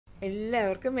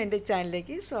എല്ലാവർക്കും എൻ്റെ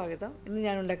ചാനലിലേക്ക് സ്വാഗതം. ഇന്ന്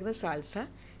ഞാൻ ഉണ്ടാക്കുന്ന സാൽസ.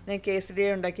 ഞാൻ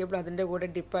കേസരിയ ഉണ്ടാക്കിയപ്പോൾ അതിൻ്റെ കൂടെ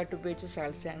ഡിപ്പായിട്ട് ഉപയോഗിച്ച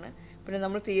സാൽസയാണ്. പിന്നെ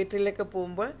നമ്മൾ തിയേറ്ററിലൊക്കെ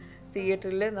പോകുമ്പോൾ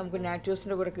തിയേറ്ററിൽ നമുക്ക്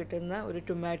നാച്ചോസിൻ്റെ കൂടെ കിട്ടുന്ന ഒരു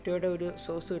ടൊമാറ്റോയുടെ ഒരു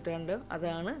സോസ് കിട്ടാറുണ്ട്.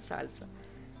 അതാണ് സാൽസ.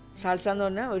 സാൽസ എന്ന്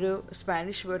പറഞ്ഞാൽ ഒരു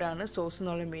സ്പാനിഷ് വേർഡാണ്. സോസ്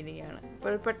എന്നുള്ള മീനിങ് ആണ്.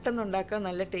 അപ്പോൾ അത് പെട്ടെന്ന് ഉണ്ടാക്കാൻ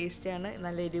നല്ല ടേസ്റ്റിയാണ്.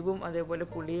 നല്ല എരിവും അതേപോലെ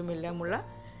പുളിയും എല്ലാമുള്ള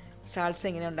സാൽസ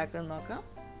എങ്ങനെ ഉണ്ടാക്കുന്നത് നോക്കാം.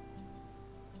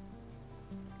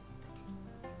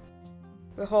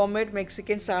 ഹോംമെയ്ഡ്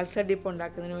മെക്സിക്കൻ സാൽസ ഡിപ്പ്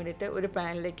ഉണ്ടാക്കുന്നതിന് വേണ്ടിയിട്ട് ഒരു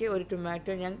പാനിലേക്ക് ഒരു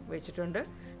ടൊമാറ്റോ ഞാൻ വെച്ചിട്ടുണ്ട്.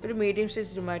 ഒരു മീഡിയം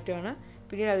സൈസ് ടൊമാറ്റോ ആണ്.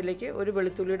 പിന്നീട് അതിലേക്ക് ഒരു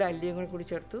വെളുത്തുള്ളിയുടെ അല്ലിയും കൂടി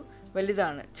ചേർത്തു.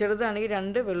 വലുതാണ്, ചെറുതാണെങ്കിൽ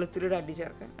 2 വെളുത്തുള്ളിയുടെ അല്ലി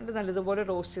ചേർക്കാം. എന്നിട്ട് നല്ലതുപോലെ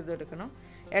റോസ്റ്റ് ചെയ്തെടുക്കണം.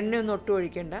 എണ്ണയൊന്നും ഒട്ടും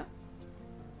ഒഴിക്കേണ്ട.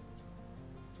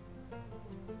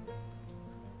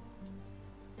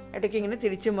 ഇടയ്ക്ക് ഇങ്ങനെ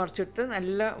തിരിച്ച് മറിച്ചിട്ട്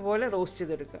നല്ലപോലെ റോസ്റ്റ്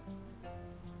ചെയ്തെടുക്കുക.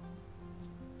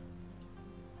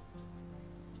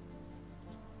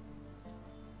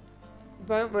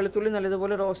 ഇപ്പോൾ വെളുത്തുള്ളി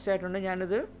നല്ലതുപോലെ റോസ്റ്റ് ആയിട്ടുണ്ട്.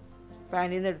 ഞാനിത്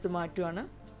പാനിൽ നിന്ന് എടുത്ത് മാറ്റുവാണ്.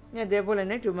 ഇനി അതേപോലെ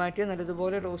തന്നെ ടൊമാറ്റോ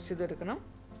നല്ലതുപോലെ റോസ്റ്റ് ചെയ്തെടുക്കണം.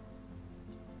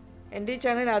 എൻ്റെ ഈ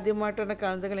ചാനൽ ആദ്യമായിട്ടാണ്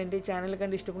കാണുന്നതെങ്കിൽ എൻ്റെ ഈ ചാനൽ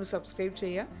കണ്ട് ഇഷ്ടപ്പെടുന്ന സബ്സ്ക്രൈബ്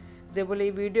ചെയ്യുക. അതേപോലെ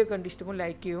ഈ വീഡിയോ കണ്ട് ഇഷ്ടപ്പെടുന്ന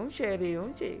ലൈക്ക് ചെയ്യുകയും ഷെയർ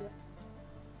ചെയ്യുകയും ചെയ്യുക.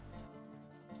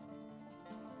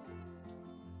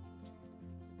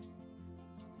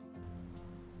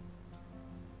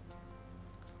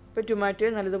 ഇപ്പോൾ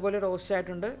ടൊമാറ്റോ നല്ലതുപോലെ റോസ്റ്റ്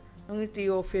ആയിട്ടുണ്ട്. നമുക്ക് തീ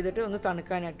ഓഫ് ചെയ്തിട്ട് ഒന്ന്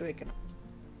തണുക്കാനായിട്ട് വെക്കണം.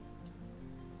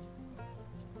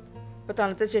 അപ്പോൾ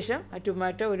തണുത്ത ശേഷം ആ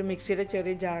ടൊമാറ്റോ ഒരു മിക്സിയുടെ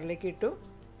ചെറിയ ജാറിലേക്ക് ഇട്ടു.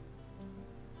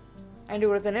 അതിൻ്റെ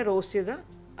കൂടെ തന്നെ റോസ്റ്റ് ചെയ്ത്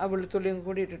ആ വെളുത്തുള്ളിയും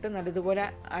കൂടി ഇട്ടിട്ട് നല്ലതുപോലെ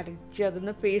അരച്ച്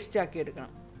അതൊന്ന് പേസ്റ്റ് ആക്കി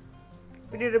എടുക്കണം.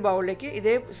 പിന്നെ ഒരു ബൗളിലേക്ക്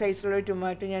ഇതേ സൈസിലുള്ള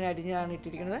ടൊമാറ്റോ ഞാൻ അരിഞ്ഞാണ്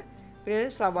ഇട്ടിരിക്കുന്നത്. പിന്നെ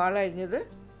സവാള അരിഞ്ഞത്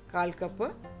 1/4 കപ്പ്,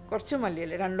 കുറച്ച്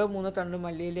മല്ലിയില 2-3 തണ്ട്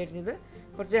മല്ലിയില അരിഞ്ഞത്,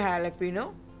 കുറച്ച് ഹാലപ്പീനോ,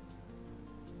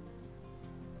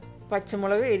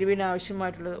 പച്ചമുളക് എരിവിന്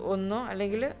ആവശ്യമായിട്ടുള്ളത് 1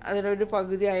 അല്ലെങ്കിൽ അതിലൊരു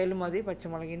പകുതി ആയാലും മതി.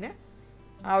 പച്ചമുളകിന്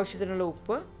ആവശ്യത്തിനുള്ള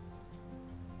ഉപ്പ്,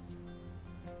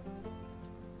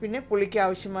 പിന്നെ പുളിക്ക്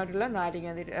ആവശ്യമായിട്ടുള്ള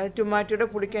നാരങ്ങാനീര്. അത് ടൊമാറ്റോയുടെ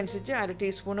പുളിക്കനുസരിച്ച് 1/2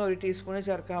 ടീസ്പൂണോ 1 ടീസ്പൂണോ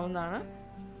ചേർക്കാവുന്നതാണ്.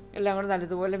 എല്ലാം കൂടെ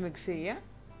നല്ലതുപോലെ മിക്സ് ചെയ്യുക.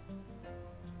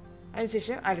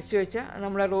 അതിനുശേഷം അരച്ച് വെച്ച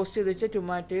നമ്മൾ റോസ്റ്റ് ചെയ്ത് വെച്ച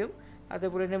ടൊമാറ്റോയും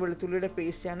അതേപോലെ തന്നെ വെളുത്തുള്ളിയുടെ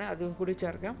പേസ്റ്റാണ്, അതും കൂടി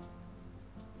ചേർക്കാം.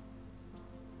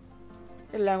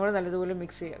 എല്ലാം കൂടെ നല്ലതുപോലെ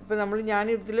മിക്സ് ചെയ്യുക. ഇപ്പോൾ ഞാൻ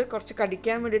ഇതിൽ കുറച്ച്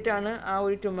കടിക്കാൻ വേണ്ടിയിട്ടാണ് ആ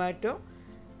ഒരു ടൊമാറ്റോ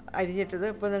അരിഞ്ഞിട്ടത്.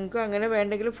 അപ്പോൾ നിങ്ങൾക്ക് അങ്ങനെ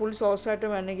വേണ്ടെങ്കിൽ ഫുൾ സോസായിട്ട്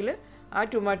വേണമെങ്കിൽ ആ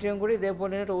ടൊമാറ്റോയും കൂടി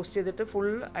ഇതേപോലെ തന്നെ റോസ്റ്റ് ചെയ്തിട്ട് ഫുൾ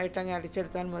ആയിട്ട് അങ്ങ്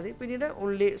അരച്ചെടുത്താൽ മതി. പിന്നീട്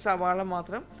ഉള്ളി സവാള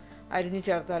മാത്രം അരിഞ്ഞ്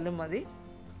ചേർത്താലും മതി.